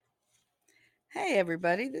Hey,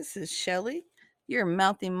 everybody, this is Shelly, your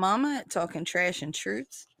mouthy mama at Talking Trash and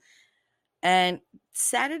Truths. And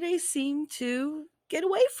Saturday seemed to get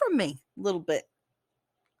away from me a little bit.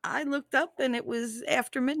 I looked up and it was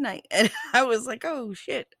after midnight, and I was like, oh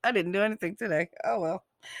shit, I didn't do anything today. Oh well.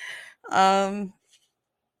 Um,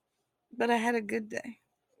 but I had a good day.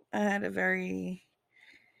 I had a very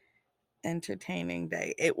entertaining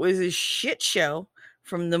day. It was a shit show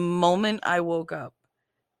from the moment I woke up.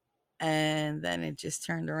 And then it just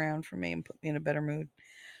turned around for me and put me in a better mood.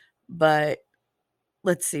 But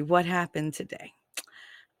let's see what happened today.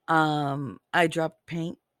 I dropped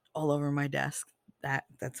paint all over my desk.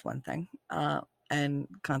 That's one thing. And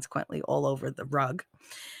consequently all over the rug.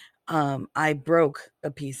 I broke a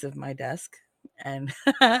piece of my desk and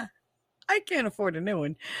I can't afford a new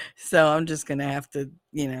one. So I'm just gonna have to,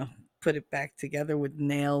 put it back together with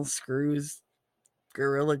nails, screws,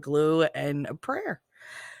 gorilla glue, and a prayer.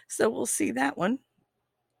 So we'll see that one.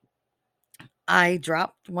 I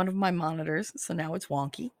dropped one of my monitors, so now it's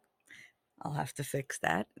wonky. I'll have to fix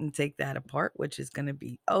that and take that apart, which is going to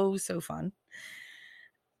be oh so fun.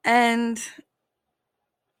 And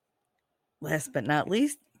last but not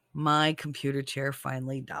least, my computer chair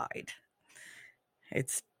finally died.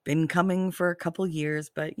 It's been coming for a couple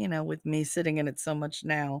years, but with me sitting in it so much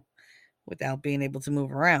now without being able to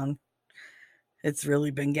move around, it's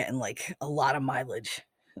really been getting like a lot of mileage.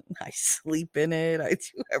 I sleep in it. I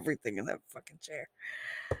do everything in that fucking chair.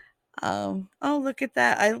 Oh, look at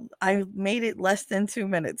that. I made it less than 2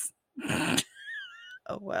 minutes.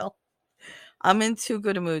 Oh well. I'm in too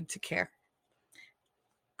good a mood to care.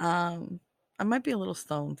 Um, I might be a little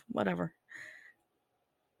stoned, whatever.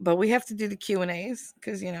 But we have to do the Q&As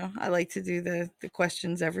because I like to do the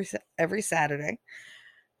questions every Saturday.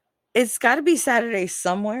 It's got to be Saturday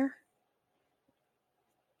somewhere,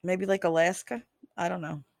 maybe like Alaska. I don't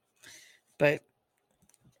know, but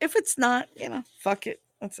if it's not, fuck it.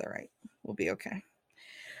 That's all right. We'll be okay.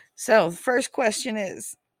 So, the first question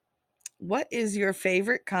is, what is your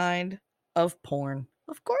favorite kind of porn?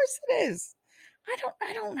 Of course it is.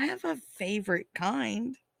 I don't have a favorite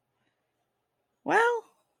kind. Well,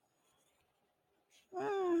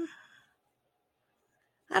 uh,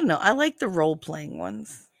 I don't know. I like the role playing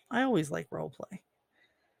ones. I always like role play.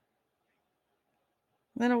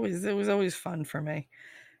 It was always fun for me.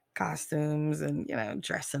 Costumes and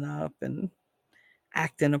dressing up and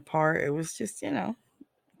acting a part. It was just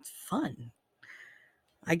fun.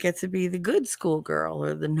 I get to be the good schoolgirl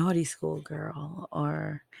or the naughty schoolgirl,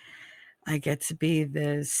 or I get to be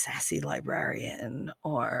the sassy librarian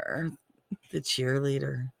or the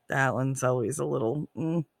cheerleader. That one's always a little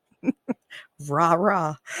rah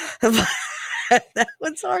rah. That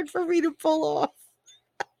one's hard for me to pull off.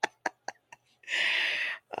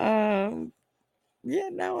 Um, yeah,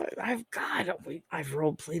 no, I've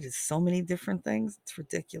role played at so many different things. It's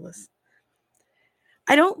ridiculous.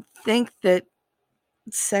 I don't think that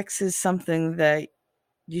sex is something that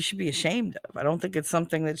you should be ashamed of. I don't think it's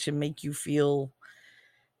something that should make you feel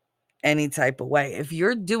any type of way. If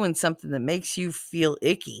you're doing something that makes you feel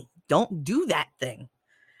icky, don't do that thing.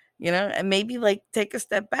 And maybe like take a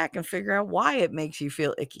step back and figure out why it makes you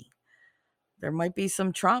feel icky. There might be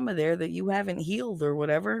some trauma there that you haven't healed or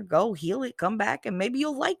whatever. Go heal it, come back, and maybe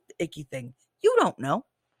you'll like the icky thing. You don't know.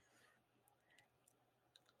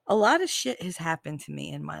 A lot of shit has happened to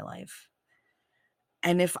me in my life.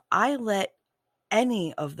 And if I let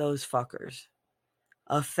any of those fuckers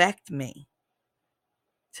affect me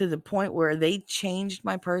to the point where they changed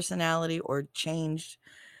my personality or changed,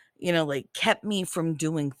 like kept me from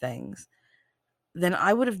doing things, then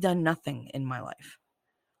I would have done nothing in my life.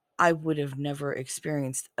 I would have never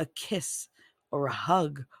experienced a kiss or a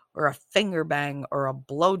hug or a finger bang or a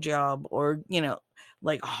blowjob or,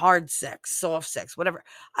 like hard sex, soft sex, whatever.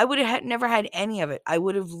 I would have never had any of it. I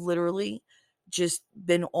would have literally just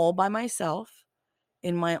been all by myself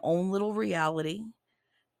in my own little reality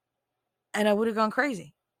and I would have gone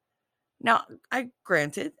crazy. Now, I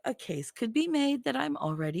granted a case could be made that I'm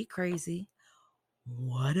already crazy,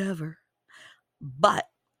 whatever. But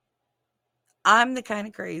I'm the kind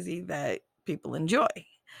of crazy that people enjoy.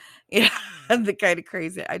 I'm the kind of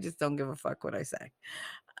crazy. I just don't give a fuck what I say.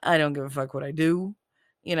 I don't give a fuck what I do.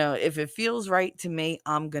 If it feels right to me,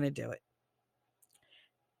 I'm going to do it.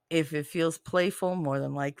 If it feels playful, more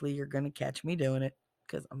than likely you're going to catch me doing it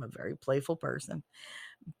because I'm a very playful person.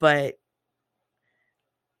 But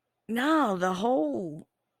no, the whole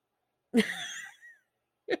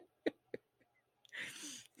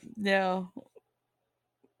no,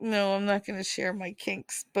 no, I'm not going to share my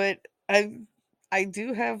kinks, but I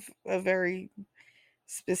do have a very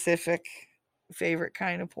specific favorite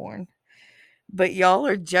kind of porn. but y'all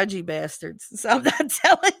are judgy bastards. So I'm not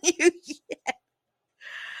telling you.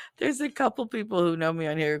 There's a couple people who know me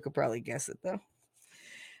on here who could probably guess it though.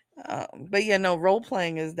 But yeah, no, role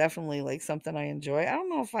playing is definitely like something I enjoy. I don't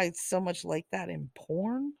know if I so much like that in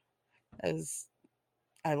porn as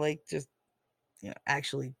I like just,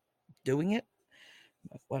 actually doing it.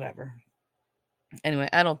 But whatever. Anyway,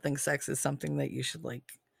 I don't think sex is something that you should like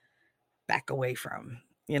back away from.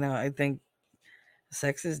 I think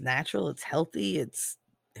sex is natural, it's healthy, it's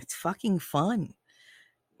fucking fun.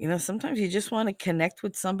 Sometimes you just want to connect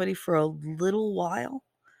with somebody for a little while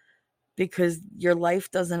because your life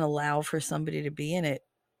doesn't allow for somebody to be in it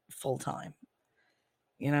full time.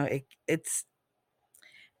 It's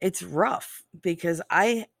rough because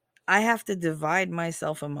I have to divide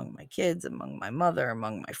myself among my kids, among my mother,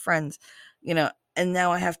 among my friends, and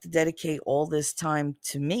now I have to dedicate all this time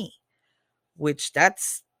to me, which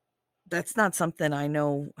that's not something I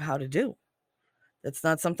know how to do. That's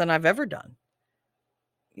not something I've ever done.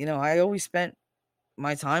 I always spent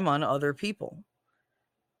my time on other people.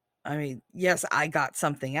 I mean, yes, I got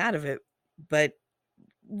something out of it, but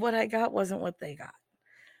what I got wasn't what they got.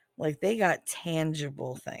 Like they got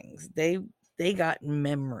tangible things. They got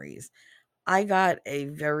memories. I got a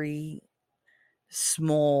very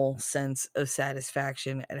small sense of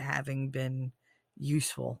satisfaction at having been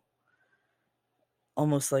useful.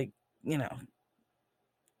 Almost like, you know,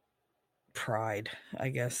 pride, I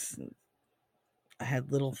guess. I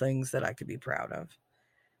had little things that I could be proud of.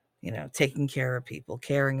 Taking care of people,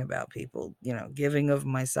 caring about people, giving of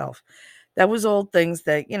myself. That was all things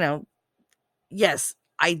that, yes,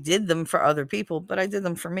 I did them for other people, but I did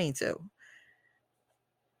them for me too.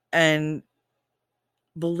 And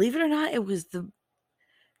believe it or not, it was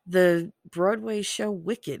the Broadway show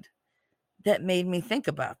Wicked that made me think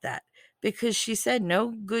about that because she said no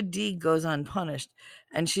good deed goes unpunished.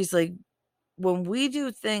 And she's like, when we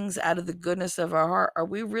do things out of the goodness of our heart, are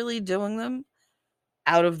we really doing them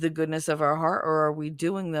out of the goodness of our heart, or are we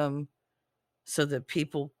doing them so that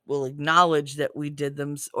people will acknowledge that we did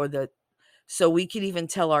them, or that so we can even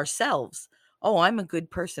tell ourselves, oh, I'm a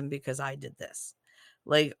good person because I did this?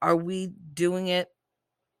 Like, are we doing it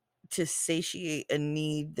to satiate a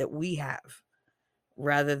need that we have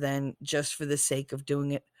rather than just for the sake of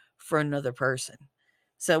doing it for another person?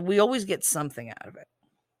 So we always get something out of it.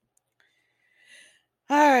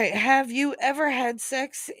 All right. Have you ever had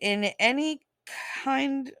sex in any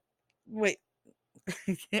kind? Wait.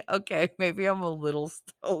 Okay. Maybe I'm a little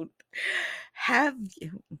stoned. Have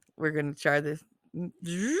you? We're going to try this.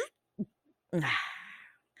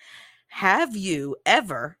 Have you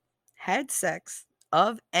ever had sex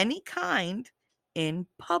of any kind in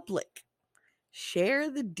public?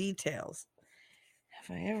 Share the details.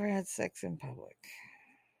 Have I ever had sex in public?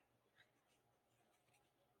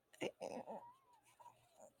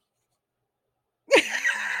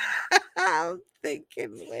 I'm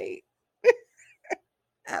thinking, wait,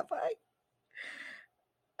 have I?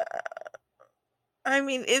 I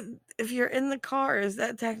mean, if you're in the car, is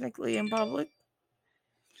that technically in public?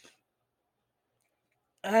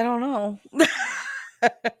 I don't know.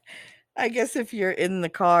 I guess if you're in the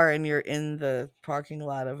car and you're in the parking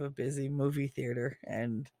lot of a busy movie theater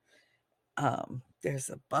and there's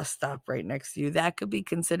a bus stop right next to you, that could be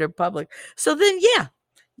considered public. So then, yeah.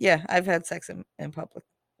 Yeah, I've had sex in public.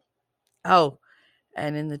 Oh,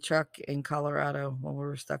 and in the truck in Colorado when we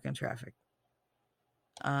were stuck in traffic.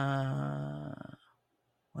 Uh,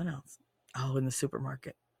 what else? Oh, in the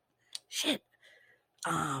supermarket. Shit.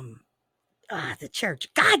 Um, the church.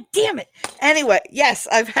 God damn it. Anyway, yes,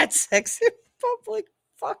 I've had sex in public.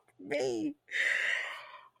 Fuck me.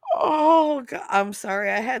 Oh God, I'm sorry.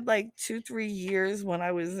 I had like 2, 3 years when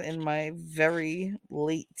I was in my very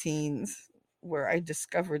late teens where I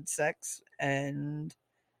discovered sex, and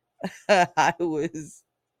I was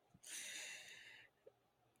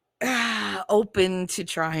open to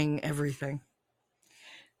trying everything.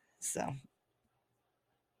 So,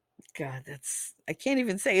 God, I can't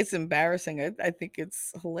even say it's embarrassing. I think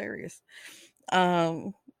it's hilarious.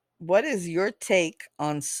 Um, what is your take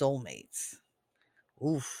on soulmates?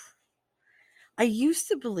 Oof. I used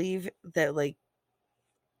to believe that like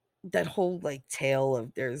that whole like tale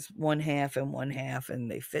of there's one half and one half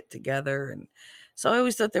and they fit together, and so I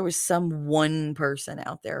always thought there was some one person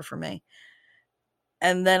out there for me.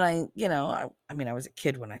 And then I mean I was a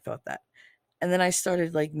kid when I thought that. And then I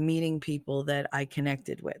started like meeting people that I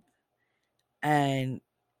connected with, and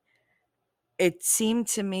it seemed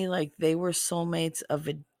to me like they were soulmates of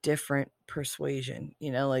a different persuasion,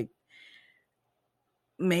 like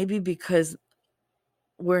maybe because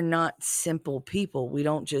we're not simple people. We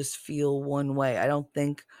don't just feel one way. I don't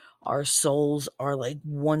think our souls are like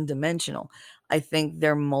one dimensional. I think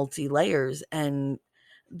they're multi layers, and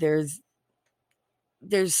there's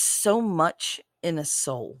so much in a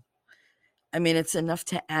soul. I mean, it's enough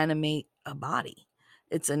to animate a body.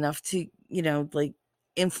 It's enough to, like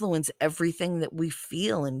influence everything that we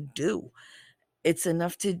feel and do. It's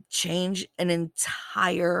enough to change an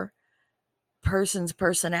entire person's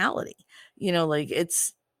personality. Like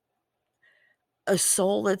it's a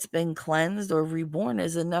soul that's been cleansed or reborn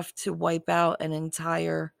is enough to wipe out an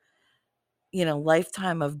entire,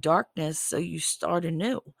 lifetime of darkness. So you start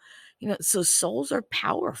anew. So souls are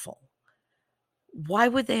powerful. Why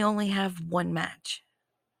would they only have one match?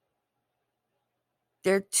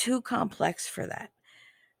 They're too complex for that.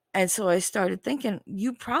 And so I started thinking,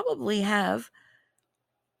 you probably have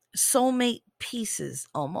soulmate pieces,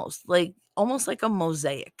 almost like a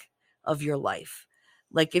mosaic of your life.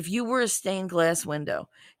 Like if you were a stained glass window,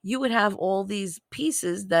 you would have all these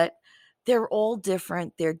pieces that they're all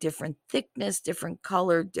different. They're different thickness, different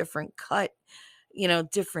color, different cut,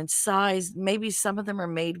 different size. Maybe some of them are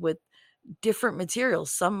made with different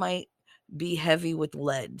materials. Some might be heavy with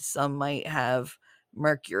lead, some might have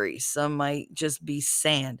mercury, some might just be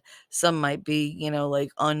sand, some might be,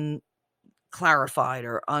 like unclarified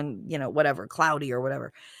or whatever, cloudy or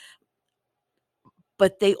whatever.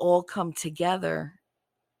 But they all come together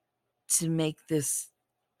to make this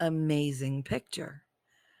amazing picture.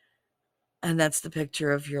 And that's the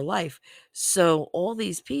picture of your life. So all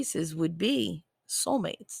these pieces would be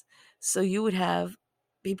soulmates. So you would have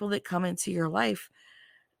people that come into your life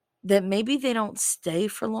that maybe they don't stay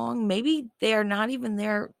for long. Maybe they are not even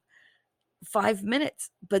there 5 minutes,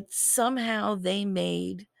 but somehow they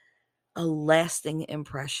made a lasting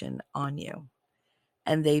impression on you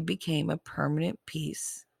and they became a permanent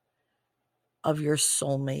piece of your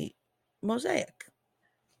soulmate mosaic.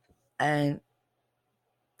 And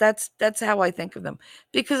that's how I think of them,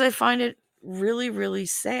 because I find it really, really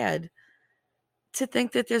sad to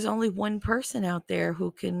think that there's only one person out there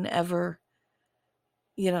who can ever,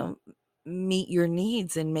 you know, meet your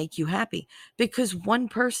needs and make you happy, because one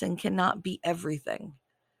person cannot be everything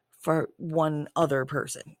for one other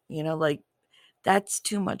person. Like that's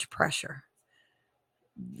too much pressure.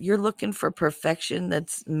 You're looking for perfection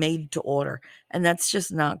that's made to order, and that's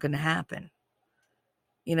just not going to happen.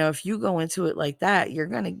 If you go into it like that, you're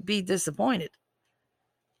going to be disappointed.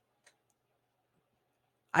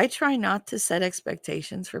 I try not to set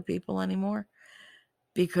expectations for people anymore,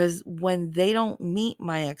 because when they don't meet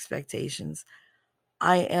my expectations,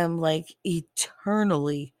 I am like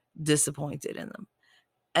eternally disappointed in them.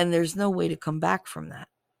 And there's no way to come back from that,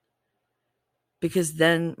 because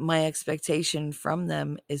then my expectation from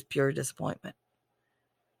them is pure disappointment.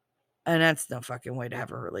 And that's no fucking way to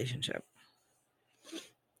have a relationship.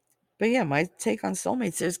 But yeah, my take on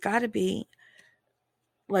soulmates, there's got to be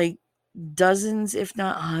like dozens, if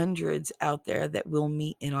not hundreds, out there that we'll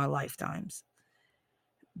meet in our lifetimes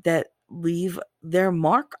that leave their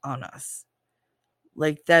mark on us.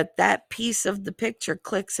 Like that piece of the picture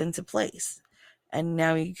clicks into place. And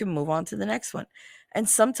now you can move on to the next one. And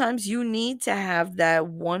sometimes you need to have that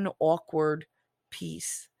one awkward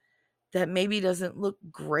piece that maybe doesn't look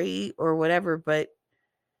great or whatever, but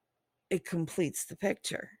it completes the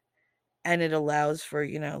picture. And it allows for,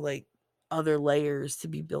 like other layers to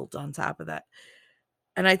be built on top of that.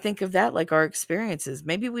 And I think of that like our experiences.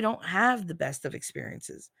 Maybe we don't have the best of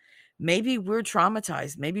experiences. Maybe we're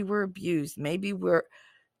traumatized. Maybe we're abused. Maybe we're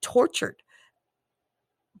tortured.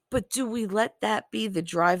 But do we let that be the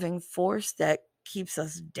driving force that keeps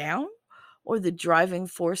us down, or the driving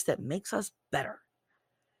force that makes us better,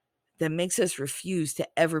 that makes us refuse to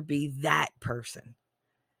ever be that person?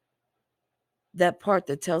 That part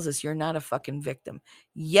that tells us you're not a fucking victim.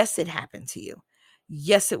 Yes, it happened to you.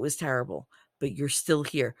 Yes, it was terrible, but you're still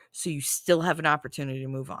here. So you still have an opportunity to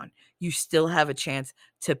move on. You still have a chance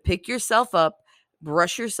to pick yourself up,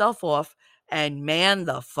 brush yourself off, and man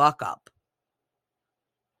the fuck up.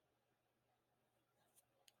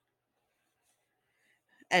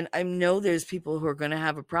 And I know there's people who are going to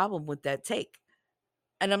have a problem with that take.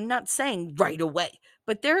 And I'm not saying right away,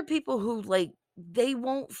 but there are people who they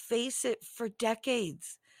won't face it for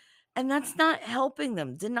decades. And that's not helping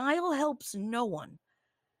them. Denial helps no one.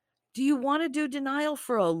 Do you want to do denial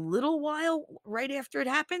for a little while right after it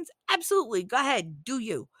happens? Absolutely. Go ahead. Do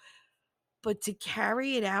you. But to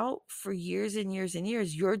carry it out for years and years and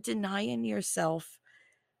years, you're denying yourself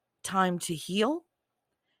time to heal,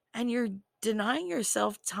 and you're denying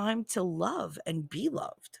yourself time to love and be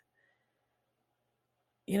loved.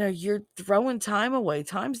 You're throwing time away.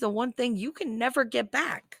 Time's the one thing you can never get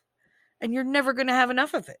back, and you're never going to have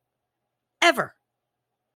enough of it. Ever.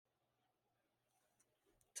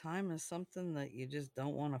 time is something that you just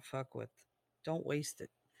don't want to fuck with. Don't waste it.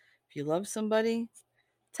 If you love somebody,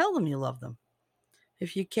 tell them you love them.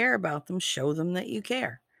 If you care about them, show them that you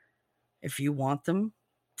care. If you want them,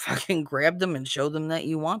 fucking grab them and show them that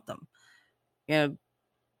you want them. You know,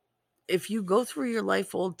 if you go through your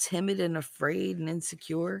life all timid and afraid and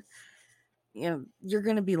insecure, you're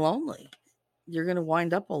going to be lonely. You're going to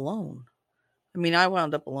wind up alone. I mean, I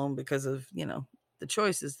wound up alone because of, the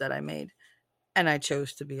choices that I made, and I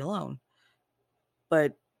chose to be alone.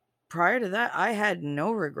 But prior to that, I had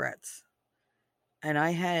no regrets, and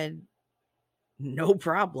I had no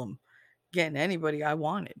problem getting anybody I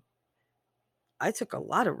wanted. I took a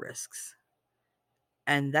lot of risks,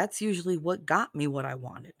 and that's usually what got me what I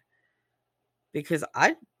wanted, because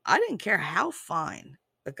I didn't care how fine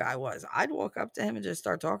the guy was. I'd walk up to him and just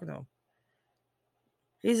start talking to him.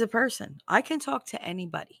 He's a person. I can talk to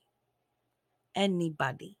anybody.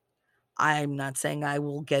 Anybody. I'm not saying I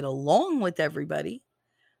will get along with everybody,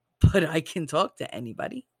 but I can talk to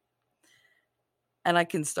anybody. And I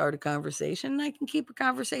can start a conversation and I can keep a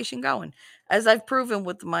conversation going. As I've proven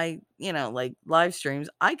with my, like live streams,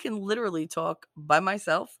 I can literally talk by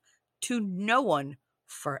myself to no one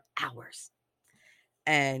for hours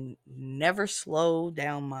and never slow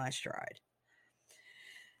down my stride.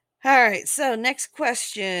 All right, so next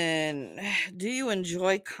question. Do you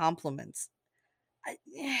enjoy compliments? I,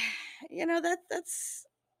 that's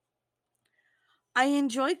I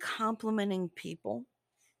enjoy complimenting people.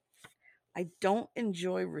 I don't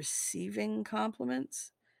enjoy receiving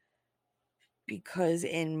compliments because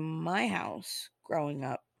in my house growing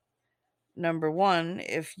up, number one,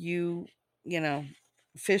 if you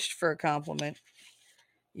fished for a compliment,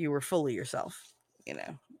 you were full of yourself.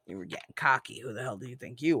 You were getting cocky. Who the hell do you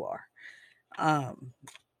think you are?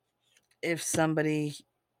 If somebody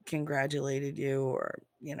congratulated you or,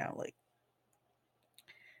 like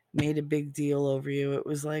made a big deal over you, it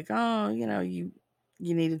was like, oh, you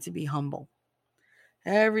needed to be humble.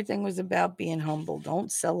 Everything was about being humble.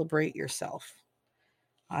 Don't celebrate yourself.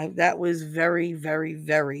 That was very, very,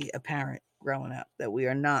 very apparent growing up that we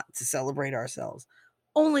are not to celebrate ourselves,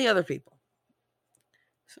 only other people.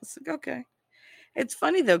 So it's like, okay. It's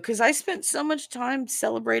funny though, because I spent so much time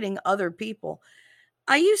celebrating other people.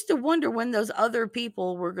 I used to wonder when those other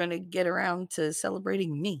people were going to get around to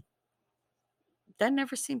celebrating me. That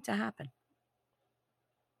never seemed to happen.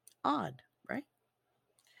 Odd, right?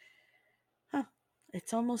 Huh.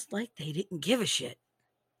 It's almost like they didn't give a shit.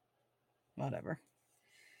 Whatever.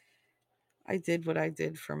 I did what I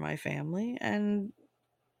did for my family, and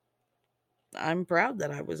I'm proud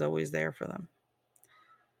that I was always there for them.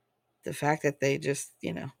 The fact that they just,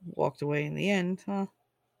 walked away in the end,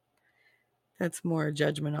 that's more a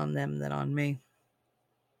judgment on them than on me.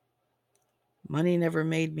 Money never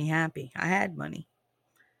made me happy. I had money.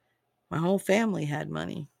 My whole family had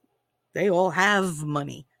money. They all have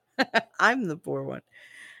money. I'm the poor one.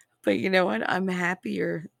 But you know what? I'm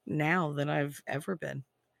happier now than I've ever been,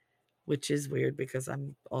 which is weird because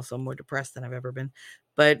I'm also more depressed than I've ever been.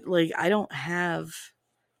 But like, I don't have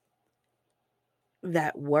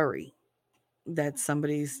that worry that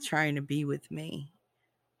somebody's trying to be with me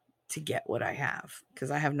to get what I have,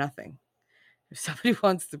 because I have nothing. If somebody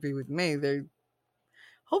wants to be with me,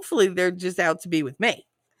 hopefully they're just out to be with me.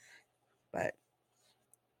 But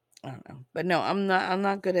I don't know. But no, I'm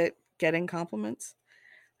not good at getting compliments.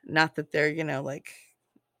 Not that they're, like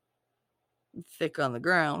thick on the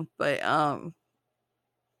ground, but I'm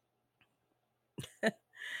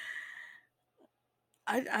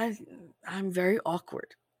very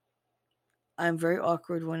awkward. I'm very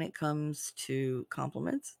awkward when it comes to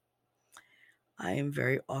compliments. I am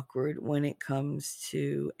very awkward when it comes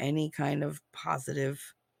to any kind of positive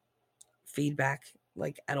feedback,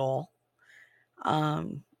 like at all.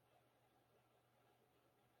 Um,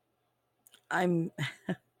 I'm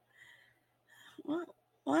well,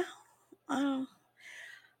 well uh,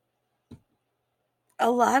 a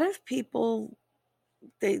lot of people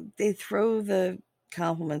they throw the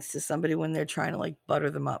compliments to somebody when they're trying to like butter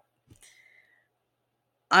them up.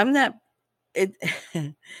 I'm not it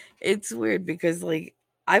it's weird because like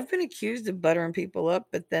I've been accused of buttering people up,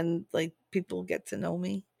 but then like people get to know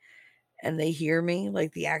me and they hear me,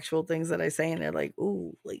 like the actual things that I say, and they're like,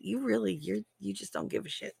 "Ooh, like you just don't give a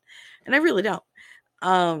shit," and I really don't.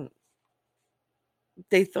 Um,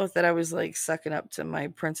 they thought that I was like sucking up to my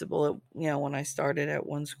principal, when I started at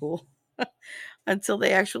one school, until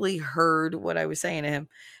they actually heard what I was saying to him,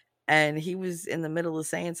 and he was in the middle of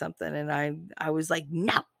saying something, and I was like,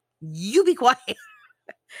 "No, you be quiet."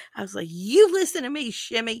 I was like, "You listen to me,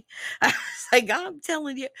 Shimmy." I was like, "I'm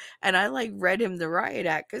telling you," and I like read him the riot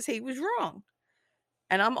act because he was wrong.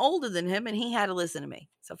 And I'm older than him, and he had to listen to me.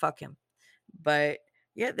 So fuck him. But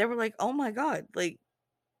yeah, they were like, "Oh my God, like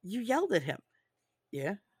you yelled at him."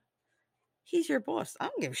 Yeah. He's your boss. I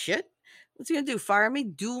don't give a shit. What's he gonna do? Fire me?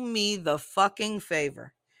 Do me the fucking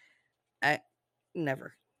favor. I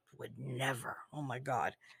never would never. Oh my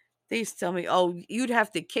God. They used to tell me, oh, you'd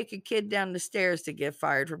have to kick a kid down the stairs to get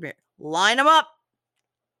fired from here. Line them up.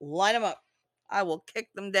 Line them up. I will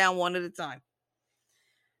kick them down one at a time.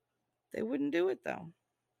 They wouldn't do it though.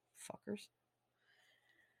 Fuckers.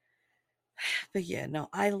 But yeah, no,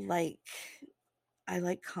 I like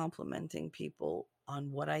complimenting people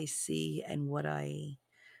on what I see and what I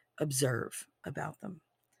observe about them.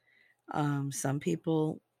 Some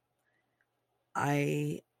people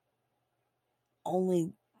I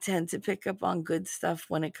only tend to pick up on good stuff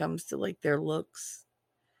when it comes to like their looks,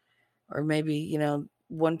 or maybe,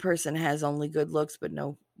 one person has only good looks but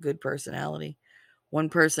no good personality. One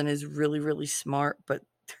person is really, really smart, but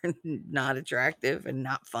they're not attractive and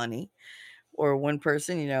not funny. Or one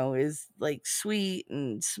person, is like sweet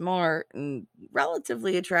and smart and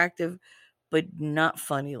relatively attractive, but not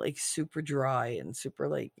funny, like super dry and super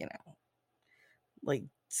like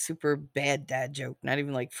super bad dad joke. Not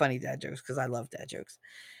even like funny dad jokes, because I love dad jokes.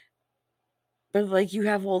 But like you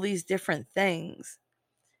have all these different things.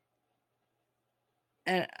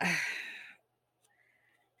 And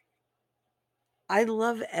I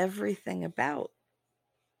love everything about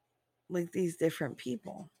like these different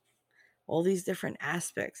people, all these different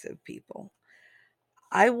aspects of people.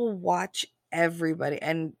 I will watch everybody,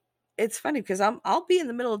 and it's funny because I'll be in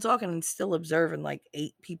the middle of talking and still observing like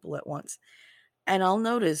 8 people at once. And I'll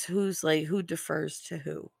notice who defers to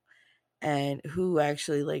who, and who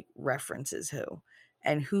actually like references who,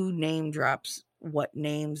 and who name drops what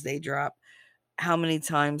names they drop, how many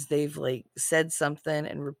times they've like said something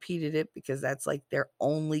and repeated it because that's like their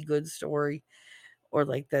only good story, or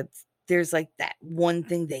like that's there's like that one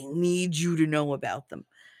thing they need you to know about them.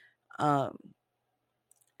 Um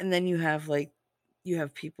and then you have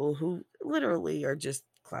people who literally are just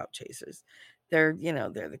clout chasers. They're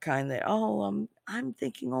the kind that, oh, I'm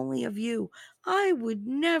thinking only of you. I would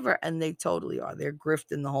never, and they totally are. They're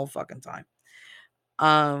grifting the whole fucking time.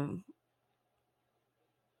 Um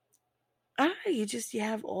I don't know, you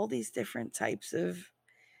have all these different types of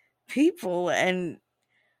people, and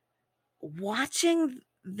watching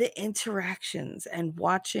the interactions and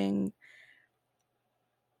watching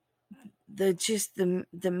the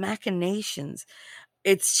machinations,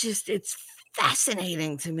 it's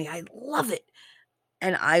fascinating to me. I love it.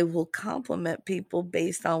 And I will compliment people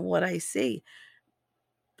based on what I see,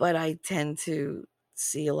 but I tend to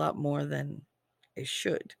see a lot more than I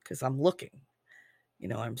should, because I'm looking.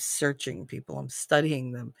 I'm searching people, I'm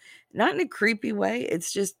studying them. Not in a creepy way.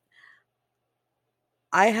 It's just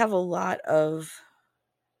I have a lot of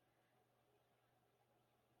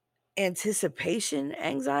anticipation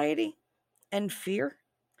anxiety and fear.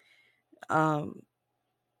 Um,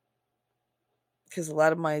 because a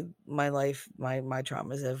lot of my life, my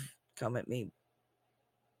traumas have come at me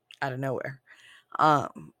out of nowhere.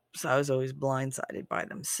 So I was always blindsided by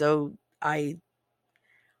them. So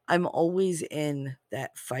I'm always in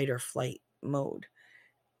that fight or flight mode.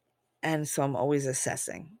 And so I'm always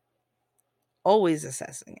assessing. Always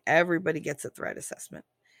assessing. Everybody gets a threat assessment.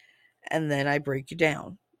 And then I break you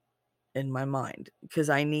down in my mind, because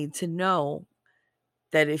I need to know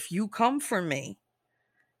that if you come for me,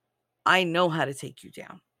 I know how to take you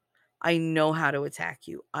down. I know how to attack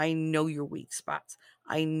you. I know your weak spots.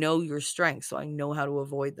 I know your strengths, so I know how to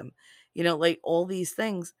avoid them. Like all these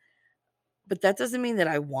things. But that doesn't mean that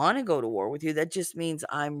I want to go to war with you. That just means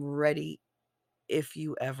I'm ready if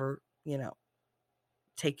you ever,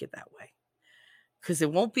 take it that way. Because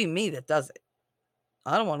it won't be me that does it.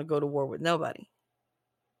 I don't want to go to war with nobody.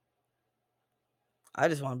 I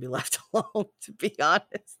just want to be left alone, to be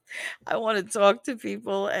honest. I want to talk to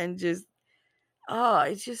people and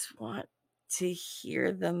I just want to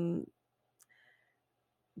hear them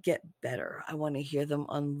get better. I want to hear them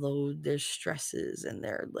unload their stresses and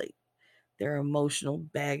their emotional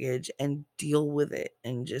baggage and deal with it,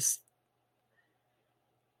 and just,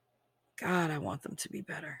 God, I want them to be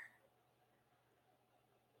better.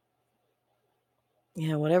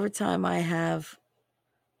 Whatever time I have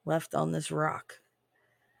left on this rock,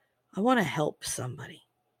 I want to help somebody.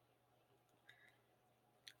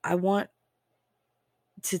 I want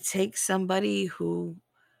to take somebody who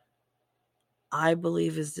I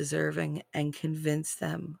believe is deserving and convince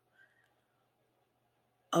them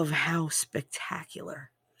of how spectacular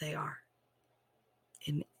they are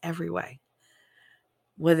in every way.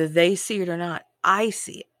 Whether they see it or not, I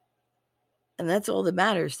see it. And that's all that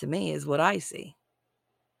matters to me, is what I see.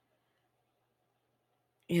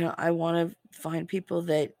 I want to find people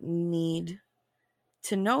that need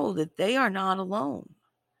to know that they are not alone,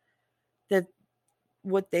 that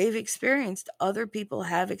what they've experienced, other people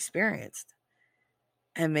have experienced.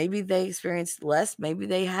 And maybe they experienced less, maybe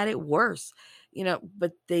they had it worse,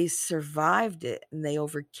 but they survived it and they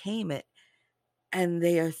overcame it, and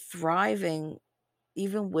they are thriving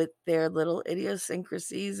even with their little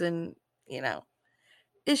idiosyncrasies and,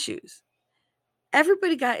 issues.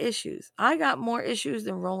 Everybody got issues. I got more issues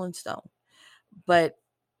than Rolling Stone. But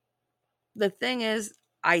the thing is,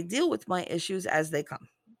 I deal with my issues as they come.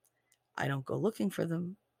 I don't go looking for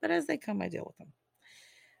them, but as they come, I deal with them.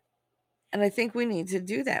 And I think we need to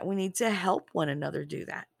do that. We need to help one another do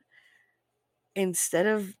that. Instead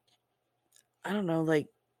of, I don't know, like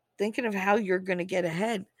thinking of how you're going to get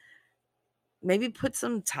ahead, maybe put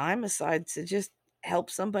some time aside to just help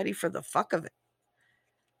somebody for the fuck of it.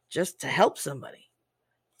 Just to help somebody.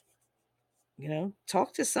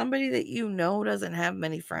 Talk to somebody that doesn't have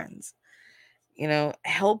many friends.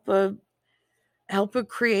 Help a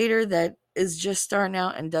creator that is just starting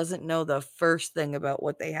out and doesn't know the first thing about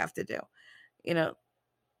what they have to do. I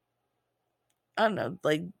don't know,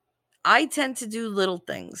 like I tend to do little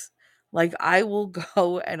things. Like I will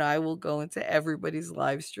go into everybody's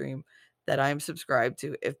live stream that I'm subscribed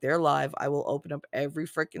to. If they're live, I will open up every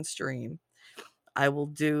freaking stream.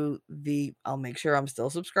 I'll make sure I'm still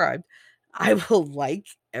subscribed. I will like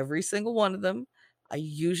every single one of them. I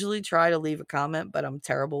usually try to leave a comment, but I'm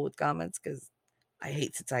terrible with comments because I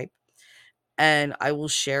hate to type. And I will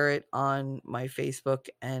share it on my Facebook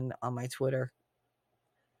and on my Twitter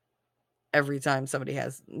every time somebody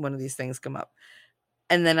has one of these things come up.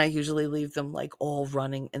 And then I usually leave them like all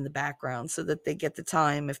running in the background so that they get the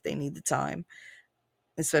time if they need the time,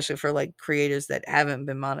 especially for like creators that haven't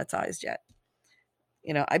been monetized yet.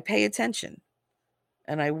 I pay attention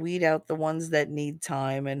and I weed out the ones that need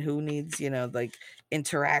time and who needs, like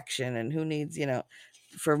interaction and who needs,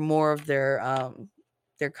 for more of their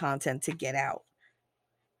content to get out.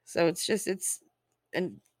 So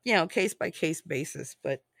and case by case basis,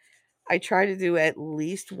 but I try to do at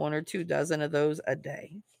least 1 or 2 dozen of those a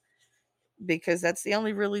day because that's the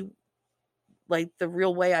only really like the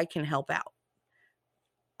real way I can help out.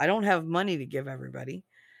 I don't have money to give everybody.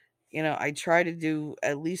 I try to do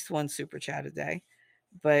at least 1 super chat a day,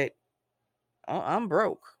 but I'm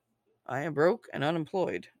broke. I am broke and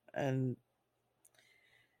unemployed, and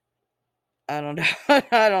I don't know.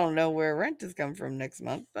 I don't know where rent is coming from next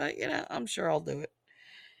month, but I'm sure I'll do it.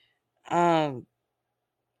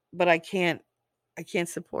 But I can't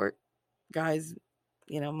support guys,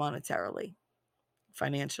 monetarily,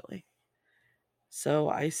 financially. So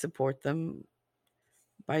I support them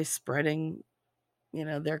by spreading,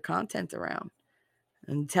 their content around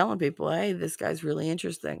and telling people, hey, this guy's really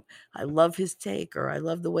interesting. I love his take, or I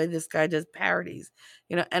love the way this guy does parodies,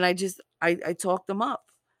 and I talk them up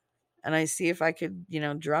and I see if I could,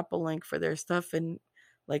 drop a link for their stuff in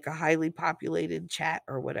like a highly populated chat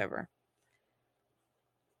or whatever.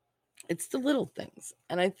 It's the little things.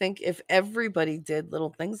 And I think if everybody did little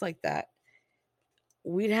things like that,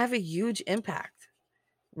 we'd have a huge impact.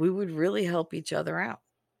 We would really help each other out.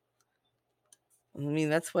 I mean,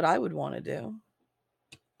 that's what I would want to do.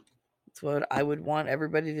 It's what I would want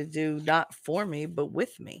everybody to do, not for me, but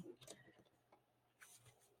with me.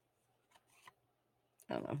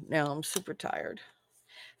 I don't know. Now I'm super tired.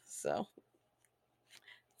 So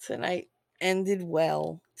tonight ended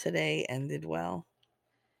well. Today ended well.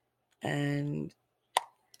 And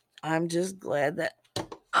I'm just glad that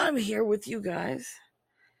I'm here with you guys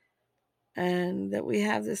and that we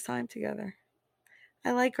have this time together.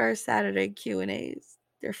 I like our Saturday Q&As.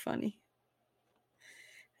 They're funny.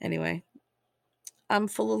 Anyway, I'm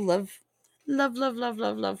full of love. Love, love, love,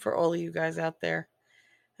 love, love for all of you guys out there.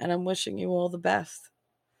 And I'm wishing you all the best.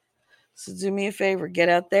 So do me a favor, get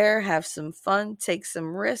out there, have some fun, take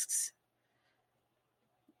some risks,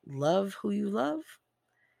 love who you love,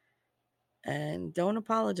 and don't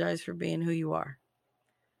apologize for being who you are.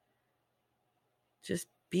 Just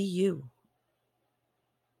be you.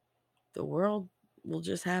 The world will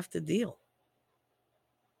just have to deal.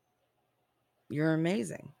 You're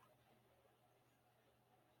amazing.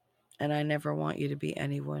 And I never want you to be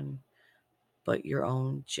anyone but your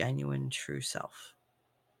own genuine true self.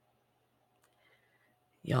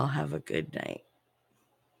 Y'all have a good night.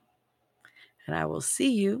 And I will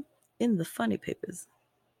see you in the funny papers.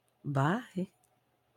 Bye.